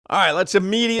All right, let's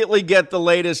immediately get the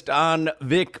latest on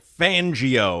Vic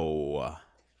Fangio.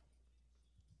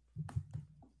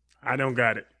 I don't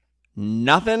got it.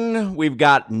 Nothing? We've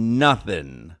got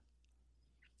nothing.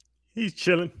 He's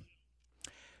chilling.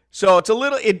 So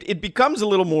it becomes a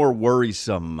little more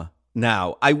worrisome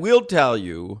now. I will tell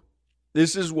you,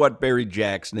 this is what Barry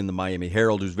Jackson in the Miami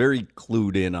Herald, who's very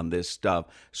clued in on this stuff.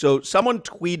 So someone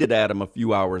tweeted at him a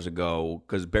few hours ago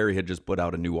because Barry had just put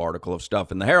out a new article of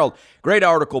stuff in the Herald. Great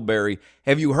article, Barry.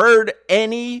 Have you heard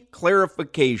any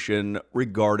clarification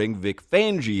regarding Vic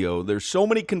Fangio? There's so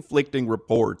many conflicting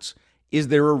reports. Is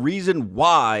there a reason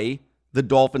why the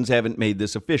Dolphins haven't made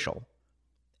this official?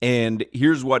 And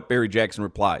here's what Barry Jackson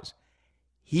replies.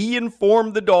 He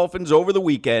informed the Dolphins over the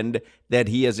weekend that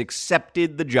he has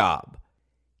accepted the job.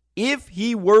 If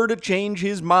he were to change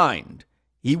his mind,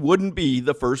 he wouldn't be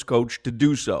the first coach to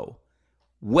do so.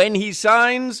 When he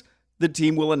signs, the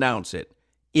team will announce it.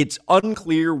 It's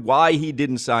unclear why he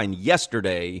didn't sign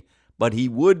yesterday, but he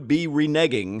would be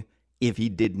reneging if he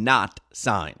did not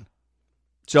sign.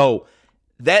 So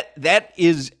that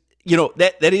is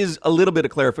a little bit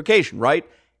of clarification, right?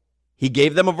 He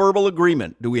gave them a verbal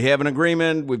agreement. Do we have an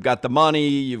agreement? We've got the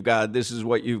money. This is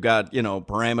what you've got,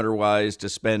 parameter-wise to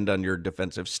spend on your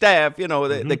defensive staff.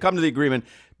 They come to the agreement.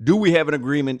 Do we have an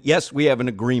agreement? Yes, we have an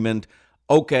agreement.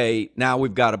 Okay, now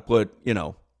we've got to put,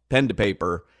 pen to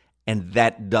paper, and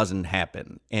that doesn't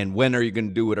happen. And when are you going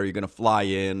to do it? Are you going to fly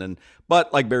in?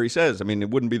 But like Barry says, it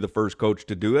wouldn't be the first coach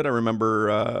to do it. I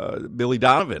remember Billy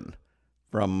Donovan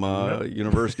from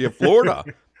University of Florida.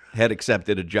 Had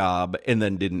accepted a job and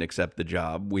then didn't accept the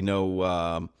job. We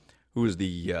know who was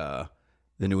the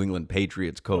New England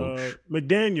Patriots coach.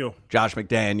 McDaniel. Josh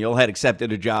McDaniel had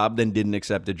accepted a job, then didn't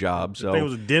accept a job. So it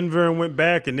was Denver and went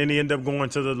back, and then he ended up going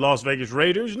to the Las Vegas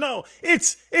Raiders. No,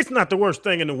 it's not the worst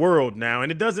thing in the world now,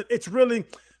 and it's really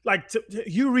like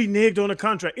you reneged on a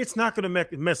contract. It's not going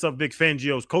to mess up Vic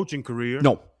Fangio's coaching career.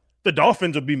 No. The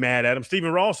Dolphins would be mad at him.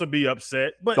 Stephen Ross would be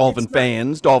upset. But Dolphin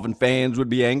fans would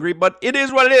be angry. But it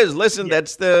is what it is. Listen,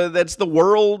 that's the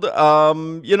world.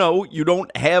 You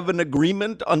don't have an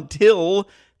agreement until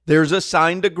there's a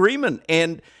signed agreement.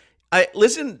 And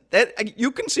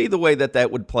you can see the way that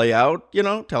would play out.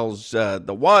 Tells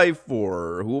the wife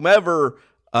or whomever,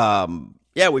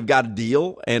 we've got a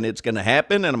deal and it's going to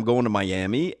happen and I'm going to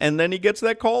Miami. And then he gets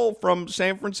that call from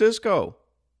San Francisco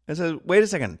and says, "Wait a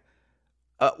second.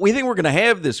 We think we're going to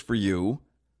have this for you.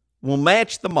 We'll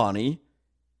match the money.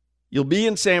 You'll be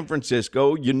in San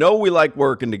Francisco. We like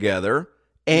working together.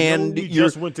 And you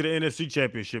just went to the NFC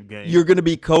Championship game. You're going to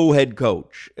be co-head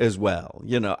coach as well.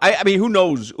 Who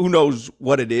knows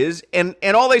what it is? And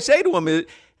all they say to him is,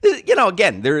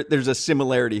 again, there's a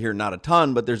similarity here, not a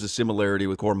ton, but there's a similarity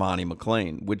with Cormani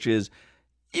McLean, which is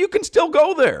you can still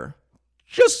go there.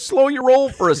 Just slow your roll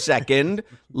for a second.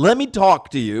 Let me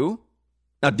talk to you.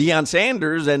 Now, Deion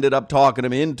Sanders ended up talking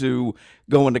him into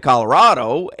going to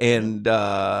Colorado and,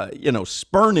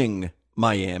 spurning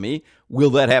Miami.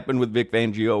 Will that happen with Vic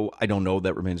Fangio? I don't know.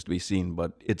 That remains to be seen,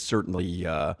 but it's certainly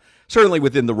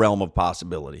within the realm of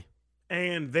possibility.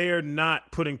 And they're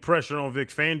not putting pressure on Vic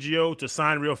Fangio to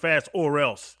sign real fast or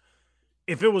else.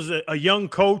 If it was a young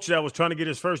coach that was trying to get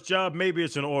his first job, maybe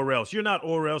it's an or else. You're not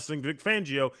or elsing Vic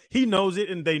Fangio. He knows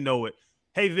it and they know it.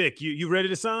 Hey, Vic, you ready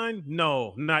to sign?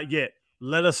 No, not yet.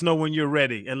 Let us know when you're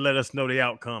ready and let us know the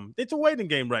outcome. It's a waiting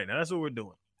game right now. That's what we're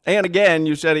doing. And again,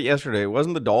 you said it yesterday. It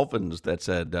wasn't the Dolphins that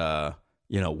said,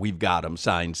 we've got them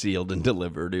signed, sealed, and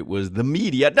delivered. It was the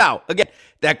media. Now, again,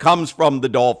 that comes from the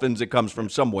Dolphins. It comes from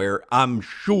somewhere. I'm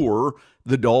sure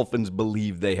the Dolphins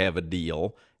believe they have a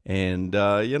deal. And,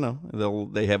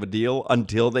 they have a deal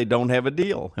until they don't have a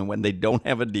deal. And when they don't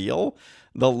have a deal,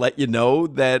 they'll let you know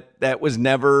that was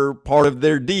never part of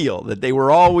their deal, that they were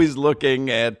always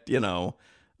looking at,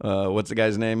 what's the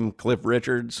guy's name? Cliff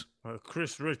Richards?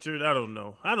 Chris Richard, I don't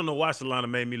know. I don't know why Solana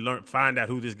made me find out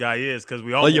who this guy is because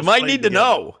we all. Well, you might need to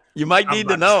know. You might need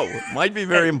to know. It might be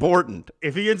very important.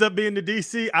 If he ends up being the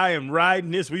DC, I am riding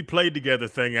this "we played together"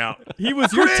 thing out. He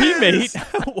was your teammate.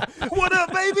 What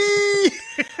up, baby?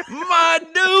 My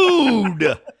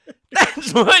dude.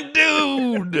 That's my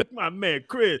dude. My man,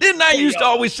 Chris. Didn't I used to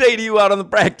always say to you out on the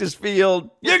practice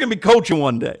field, you're going to be coaching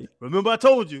one day. Remember I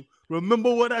told you.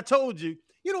 Remember what I told you.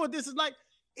 You know what this is like?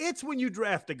 It's when you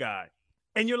draft a guy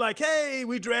and you're like, hey,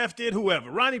 we drafted whoever,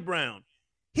 Ronnie Brown.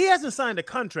 He hasn't signed a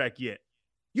contract yet.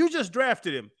 You just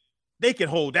drafted him. They can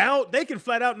hold out. They can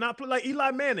flat out not play like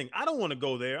Eli Manning. I don't want to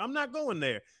go there. I'm not going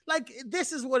there. Like,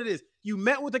 this is what it is. You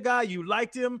met with a guy. You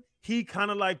liked him. He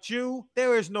kind of liked you.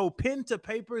 There is no pen to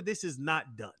paper. This is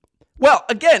not done. Well,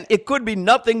 again, it could be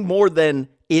nothing more than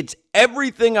it's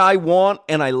everything I want,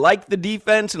 and I like the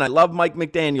defense, and I love Mike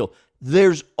McDaniel.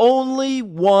 There's only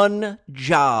one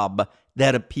job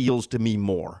that appeals to me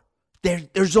more.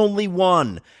 There's only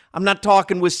one. I'm not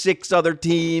talking with 6 other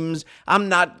teams. I'm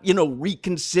not,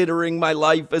 reconsidering my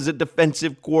life as a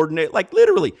defensive coordinator. Like,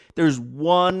 literally, there's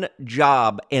one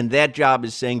job, and that job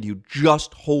is saying to you,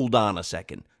 just hold on a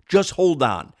second. Just hold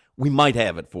on. We might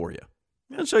have it for you.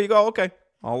 And so you go, okay,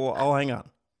 I'll hang on.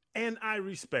 And I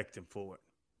respect him for it.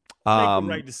 Make the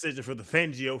right decision for the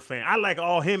Fangio fan. I like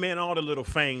him and all the little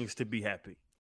fangs to be happy.